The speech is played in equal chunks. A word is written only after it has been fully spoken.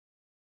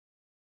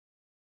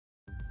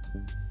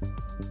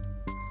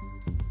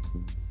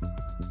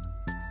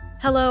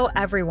Hello,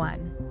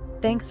 everyone.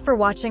 Thanks for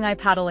watching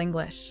iPaddle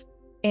English.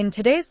 In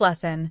today's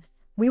lesson,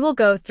 we will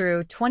go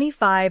through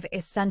 25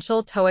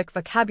 essential TOEIC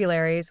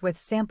vocabularies with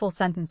sample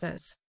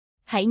sentences.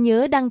 Hãy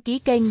nhớ đăng ký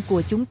kênh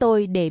của chúng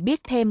tôi để biết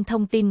thêm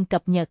thông tin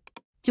cập nhật.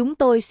 Chúng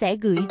tôi sẽ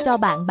gửi cho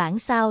bạn bản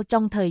sao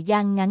trong thời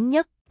gian ngắn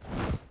nhất.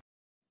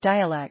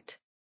 Dialect.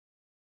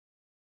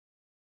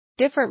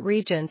 Different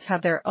regions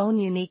have their own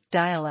unique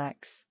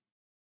dialects.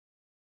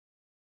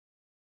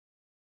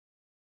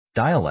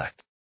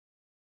 Dialect.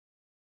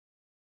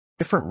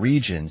 Different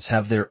regions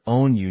have their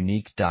own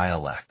unique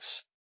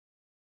dialects.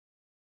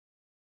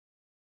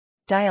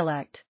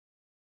 Dialect.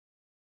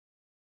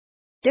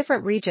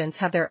 Different regions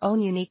have their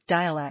own unique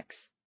dialects.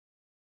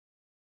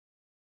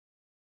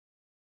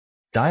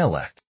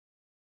 Dialect.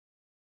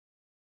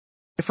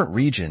 Different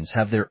regions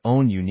have their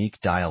own unique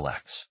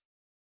dialects.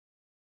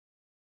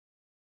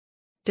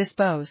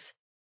 Dispose.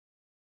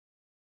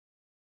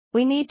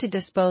 We need to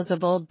dispose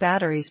of old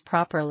batteries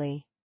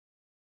properly.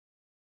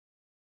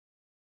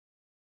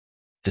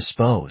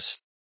 Dispose.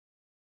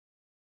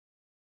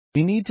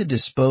 We need to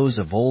dispose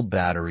of old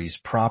batteries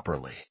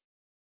properly.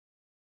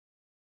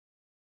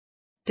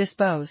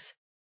 Dispose.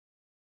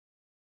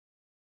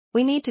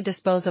 We need to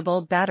dispose of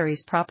old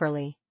batteries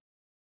properly.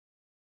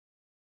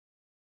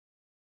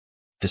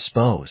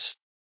 Dispose.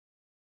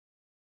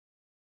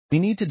 We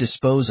need to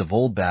dispose of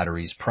old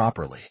batteries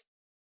properly.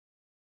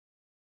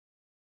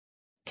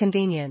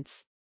 Convenience.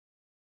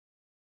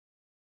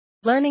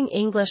 Learning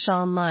English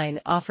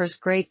online offers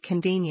great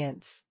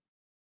convenience.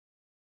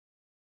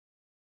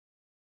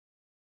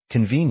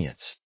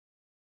 Convenience.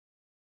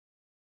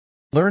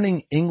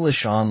 Learning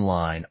English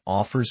online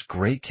offers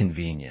great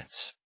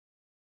convenience.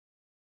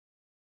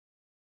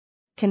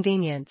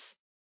 Convenience.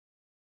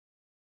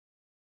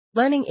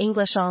 Learning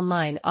English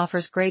online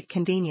offers great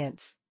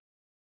convenience.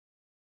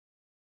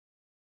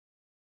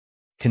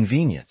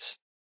 Convenience.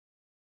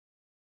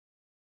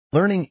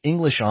 Learning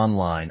English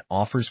online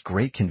offers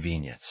great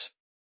convenience.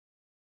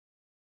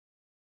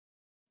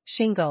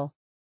 Shingle.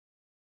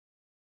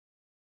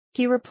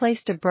 He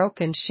replaced a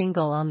broken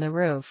shingle on the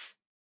roof.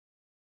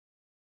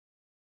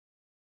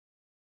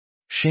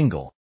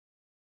 Shingle.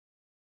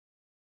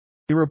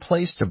 He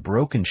replaced a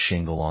broken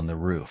shingle on the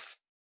roof.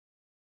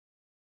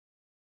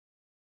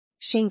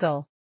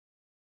 Shingle.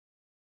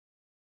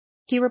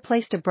 He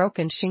replaced a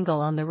broken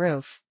shingle on the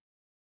roof.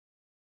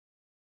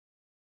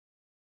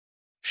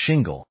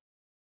 Shingle.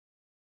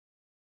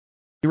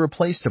 He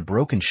replaced a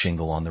broken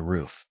shingle on the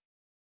roof.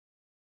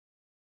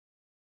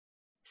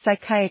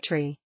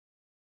 Psychiatry.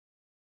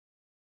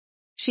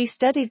 She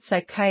studied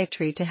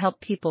psychiatry to help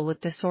people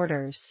with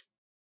disorders.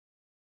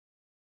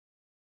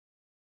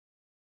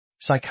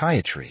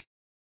 Psychiatry.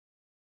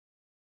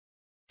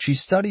 She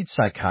studied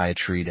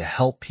psychiatry to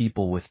help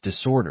people with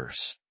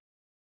disorders.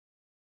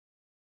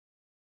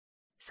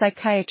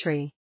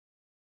 Psychiatry.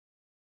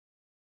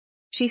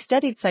 She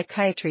studied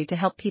psychiatry to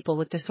help people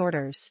with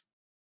disorders.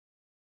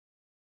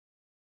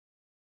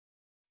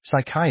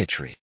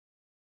 Psychiatry.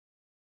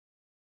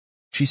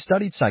 She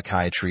studied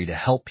psychiatry to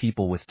help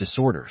people with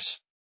disorders.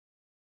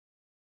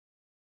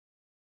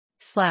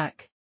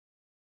 Slack.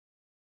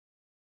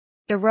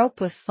 The rope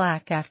was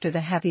slack after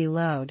the heavy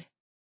load.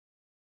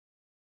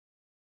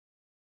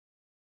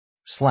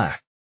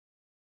 Slack.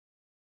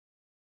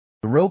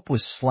 The rope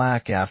was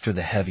slack after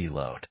the heavy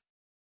load.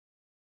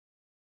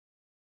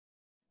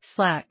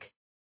 Slack.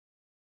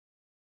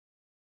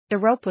 The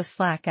rope was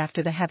slack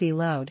after the heavy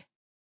load.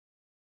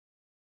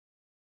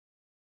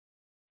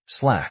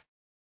 Slack.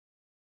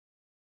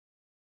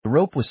 The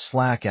rope was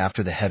slack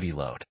after the heavy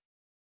load.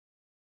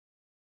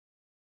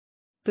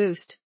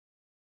 Boost.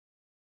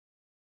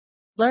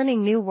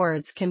 Learning new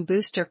words can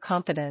boost your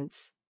confidence.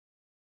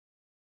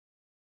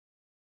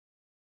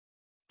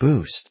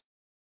 Boost.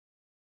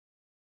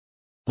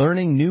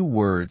 Learning new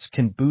words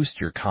can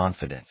boost your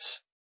confidence.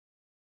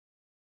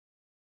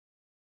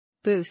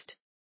 Boost.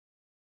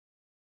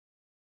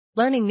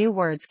 Learning new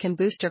words can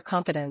boost your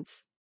confidence.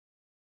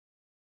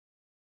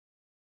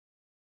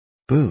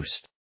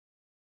 Boost.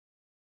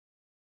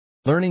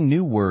 Learning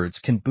new words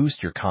can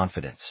boost your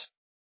confidence.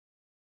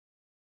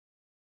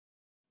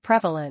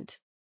 Prevalent.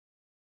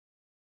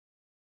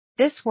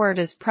 This word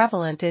is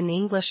prevalent in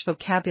English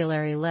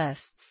vocabulary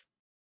lists.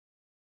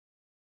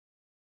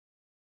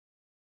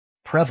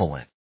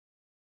 Prevalent.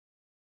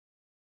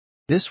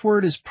 This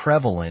word is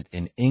prevalent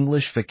in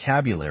English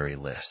vocabulary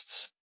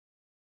lists.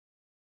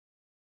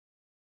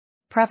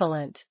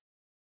 Prevalent.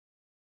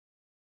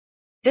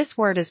 This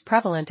word is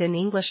prevalent in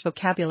English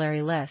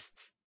vocabulary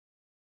lists.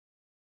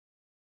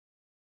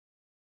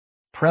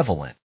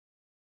 Prevalent.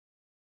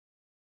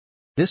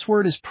 This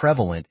word is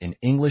prevalent in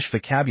English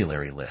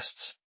vocabulary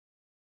lists.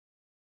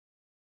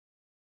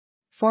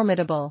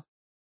 Formidable.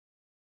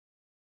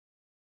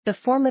 The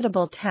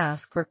formidable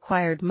task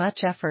required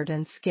much effort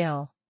and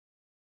skill.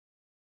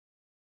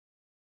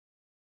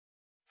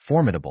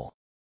 Formidable.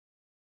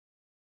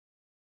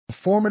 The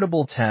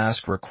formidable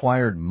task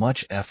required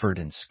much effort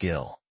and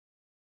skill.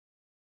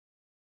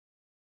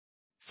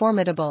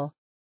 Formidable.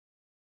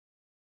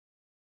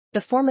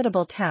 The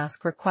formidable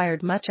task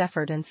required much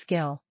effort and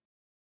skill.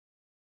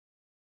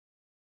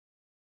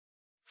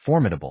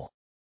 Formidable.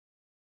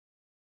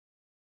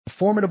 The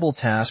formidable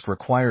task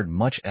required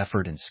much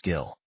effort and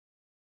skill.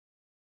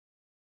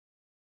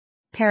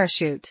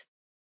 Parachute.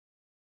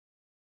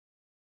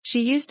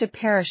 She used a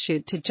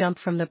parachute to jump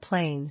from the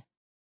plane.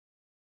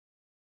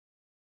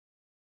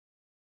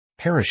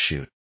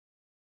 Parachute.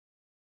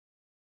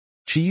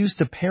 She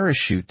used a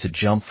parachute to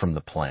jump from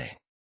the plane.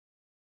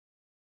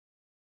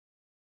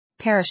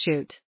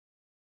 Parachute.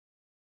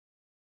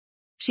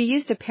 She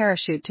used a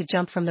parachute to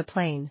jump from the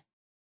plane.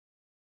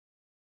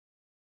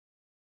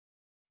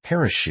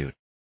 Parachute.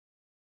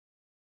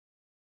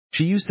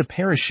 She used a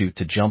parachute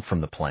to jump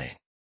from the plane.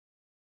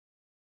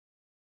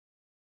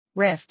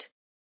 Rift.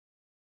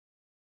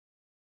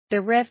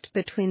 The rift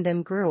between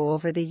them grew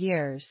over the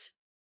years.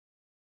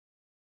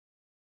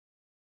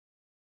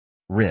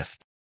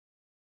 Rift.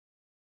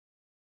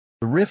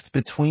 The rift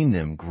between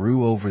them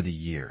grew over the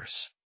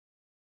years.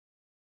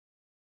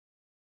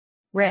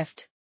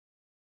 Rift.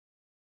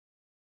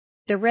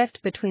 The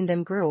rift between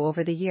them grew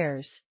over the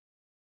years.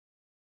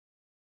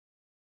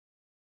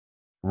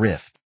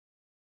 Rift.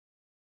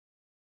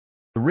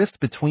 The rift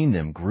between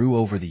them grew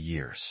over the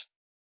years.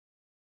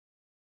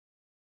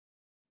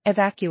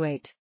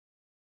 Evacuate.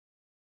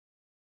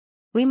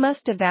 We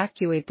must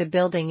evacuate the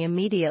building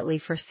immediately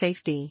for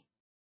safety.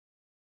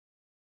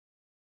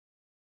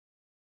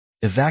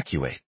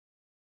 Evacuate.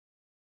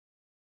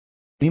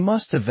 We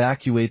must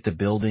evacuate the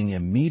building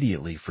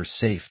immediately for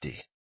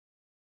safety.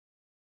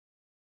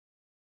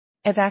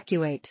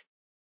 Evacuate.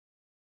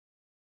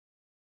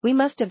 We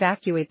must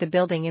evacuate the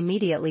building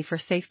immediately for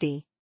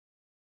safety.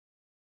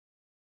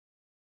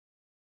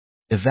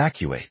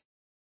 Evacuate.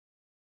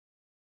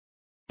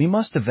 We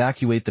must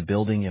evacuate the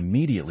building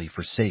immediately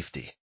for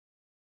safety.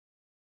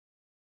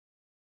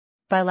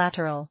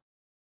 Bilateral.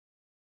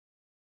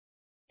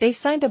 They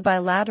signed a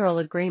bilateral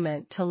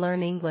agreement to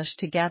learn English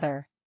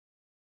together.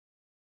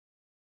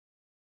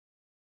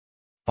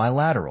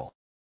 Bilateral.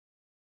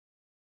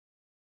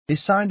 They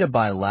signed a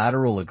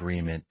bilateral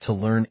agreement to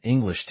learn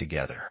English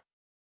together.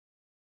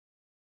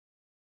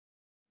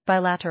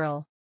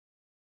 Bilateral.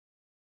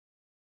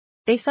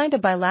 They signed a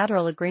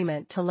bilateral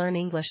agreement to learn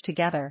English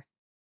together.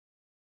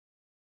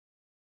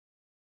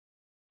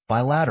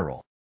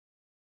 Bilateral.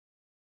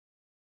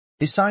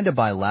 They signed a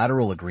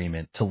bilateral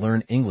agreement to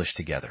learn English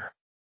together.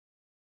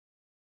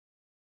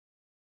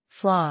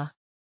 Flaw.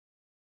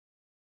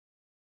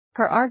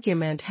 Her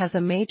argument has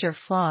a major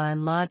flaw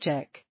in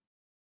logic.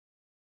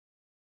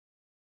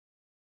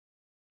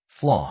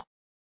 Flaw.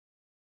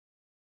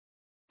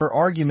 Her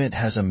argument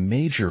has a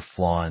major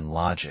flaw in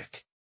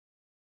logic.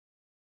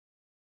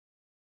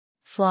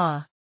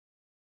 Flaw.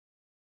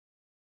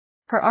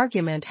 Her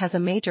argument has a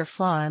major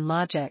flaw in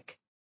logic.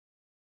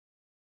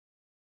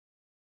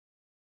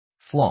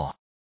 Flaw.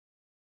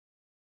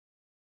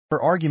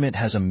 Her argument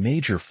has a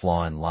major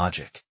flaw in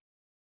logic.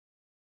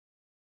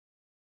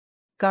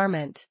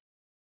 Garment.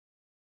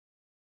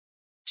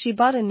 She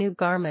bought a new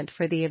garment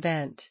for the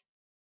event.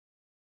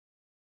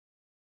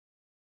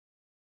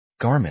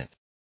 Garment.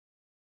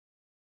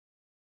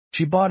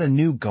 She bought a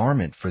new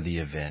garment for the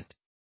event.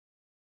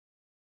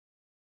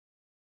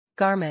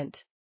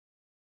 Garment.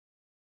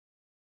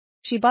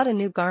 She bought a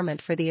new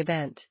garment for the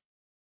event.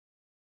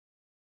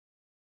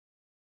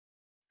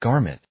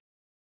 Garment.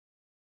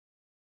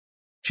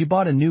 She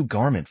bought a new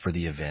garment for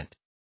the event.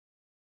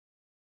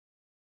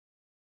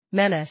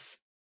 Menace.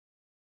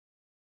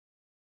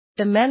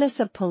 The menace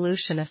of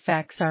pollution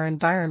affects our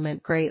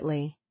environment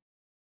greatly.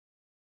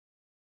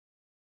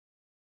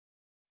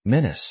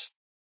 Menace.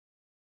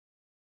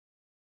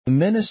 The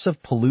menace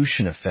of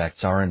pollution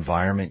affects our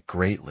environment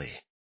greatly.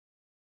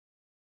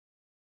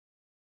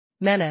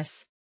 Menace.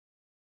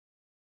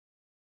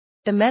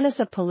 The menace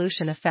of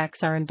pollution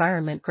affects our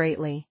environment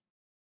greatly.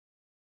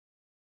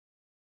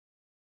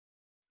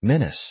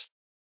 Menace.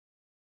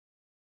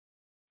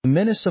 The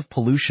menace of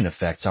pollution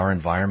affects our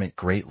environment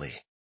greatly.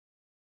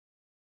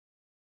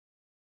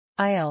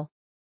 Aisle.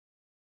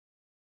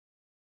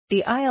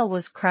 The aisle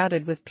was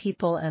crowded with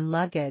people and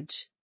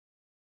luggage.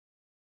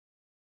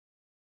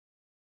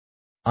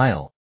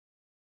 Aisle.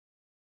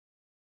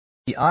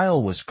 The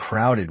aisle was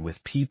crowded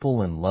with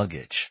people and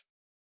luggage.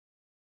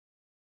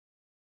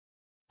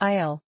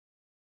 Aisle.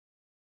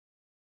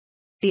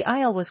 The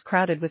aisle was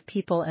crowded with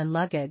people and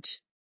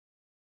luggage.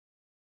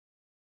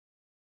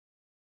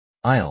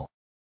 Aisle.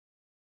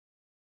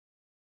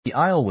 The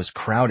aisle was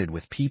crowded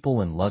with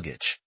people and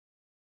luggage.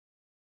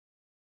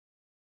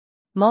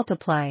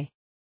 Multiply.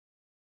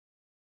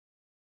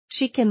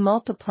 She can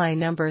multiply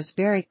numbers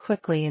very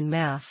quickly in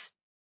math.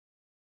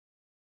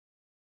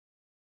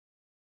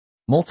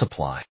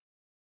 Multiply.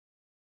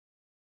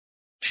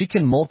 She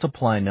can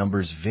multiply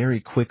numbers very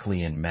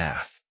quickly in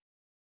math.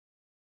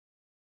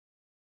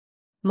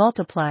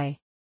 Multiply.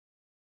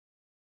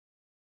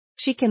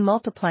 She can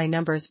multiply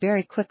numbers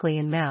very quickly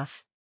in math.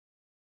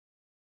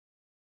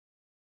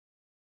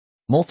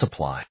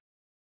 Multiply.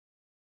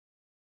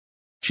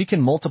 She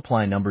can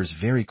multiply numbers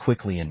very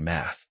quickly in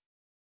math.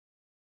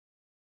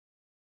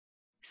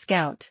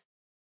 Scout.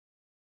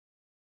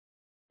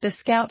 The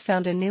scout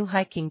found a new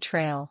hiking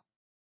trail.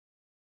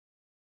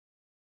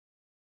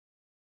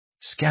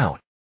 Scout.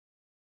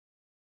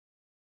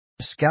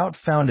 The scout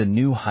found a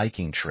new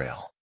hiking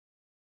trail.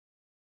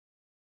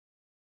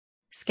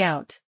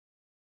 Scout.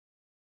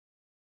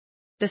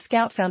 The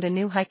scout found a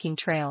new hiking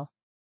trail.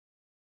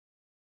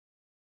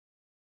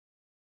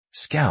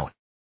 Scout.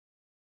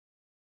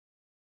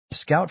 The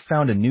scout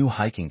found a new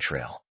hiking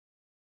trail.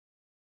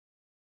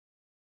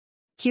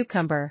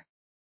 Cucumber.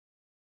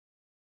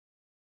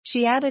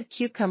 She added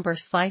cucumber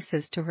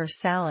slices to her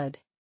salad.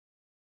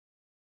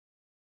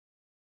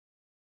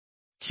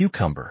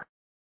 Cucumber.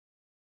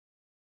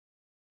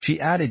 She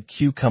added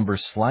cucumber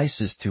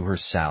slices to her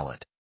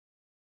salad.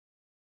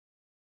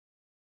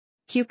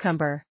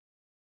 Cucumber.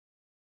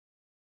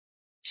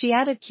 She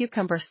added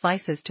cucumber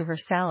slices to her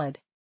salad.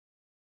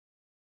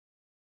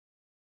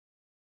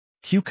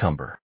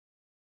 Cucumber.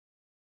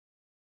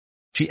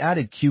 She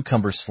added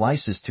cucumber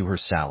slices to her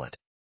salad.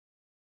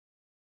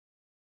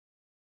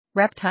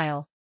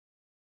 Reptile.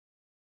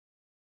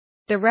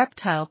 The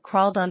reptile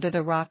crawled under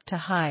the rock to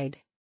hide.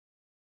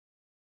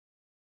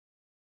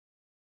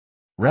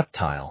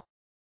 Reptile.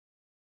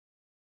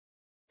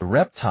 The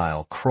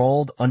reptile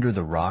crawled under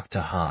the rock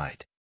to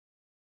hide.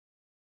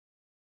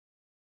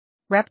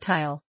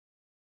 Reptile.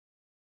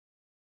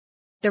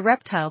 The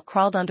reptile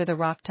crawled under the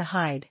rock to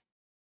hide.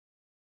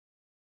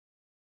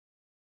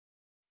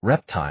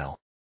 Reptile.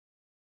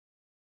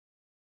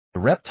 The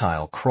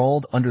reptile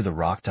crawled under the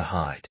rock to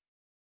hide.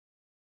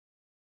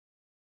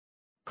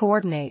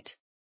 Coordinate.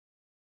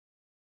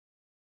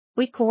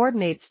 We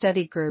coordinate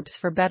study groups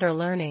for better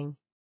learning.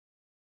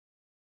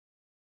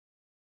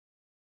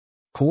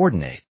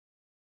 Coordinate.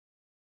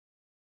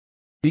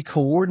 We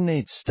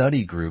coordinate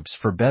study groups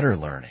for better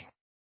learning.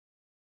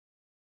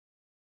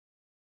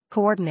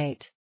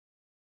 Coordinate.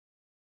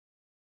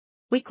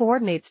 We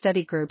coordinate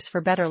study groups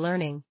for better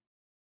learning.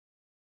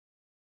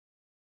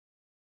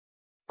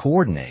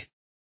 Coordinate.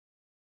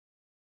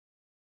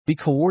 We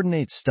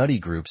coordinate study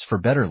groups for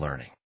better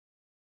learning.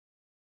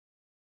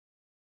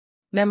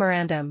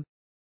 Memorandum.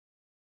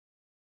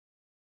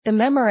 The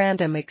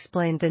memorandum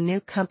explained the new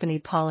company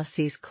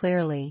policies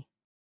clearly.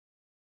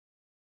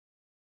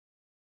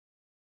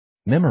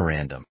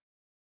 Memorandum.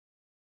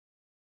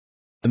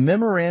 The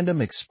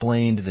memorandum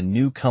explained the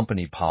new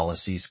company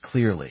policies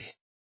clearly.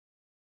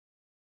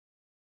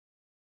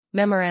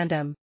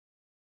 Memorandum.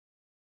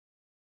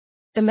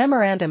 The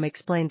memorandum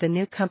explained the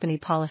new company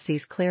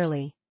policies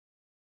clearly.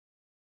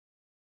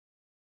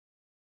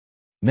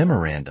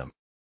 Memorandum.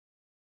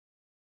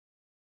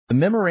 The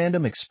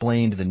memorandum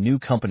explained the new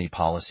company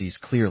policies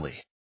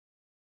clearly.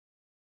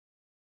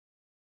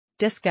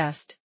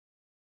 Disgust.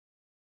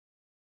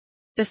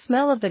 The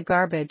smell of the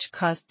garbage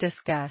caused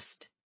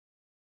disgust.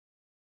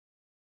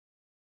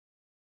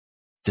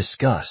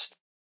 Disgust.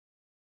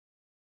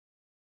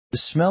 The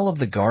smell of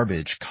the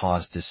garbage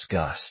caused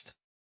disgust.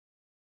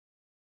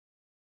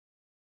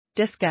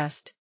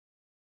 Disgust.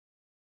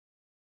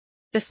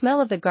 The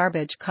smell of the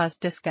garbage caused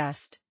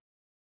disgust.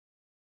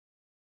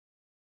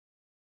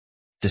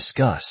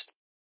 Disgust.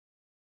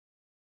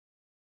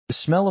 The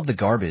smell of the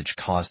garbage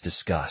caused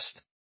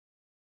disgust.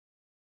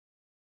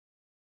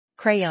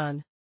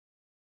 Crayon.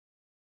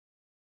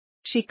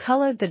 She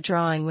colored the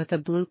drawing with a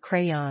blue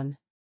crayon.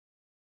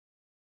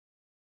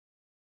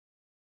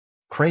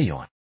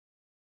 Crayon.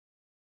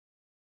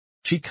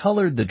 She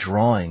colored the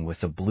drawing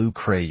with a blue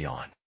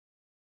crayon.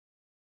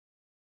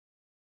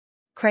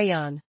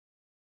 Crayon.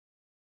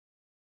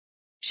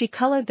 She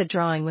colored the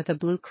drawing with a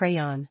blue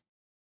crayon.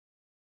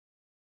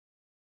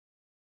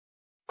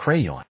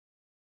 Crayon.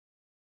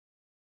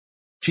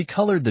 She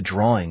colored the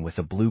drawing with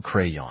a blue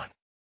crayon.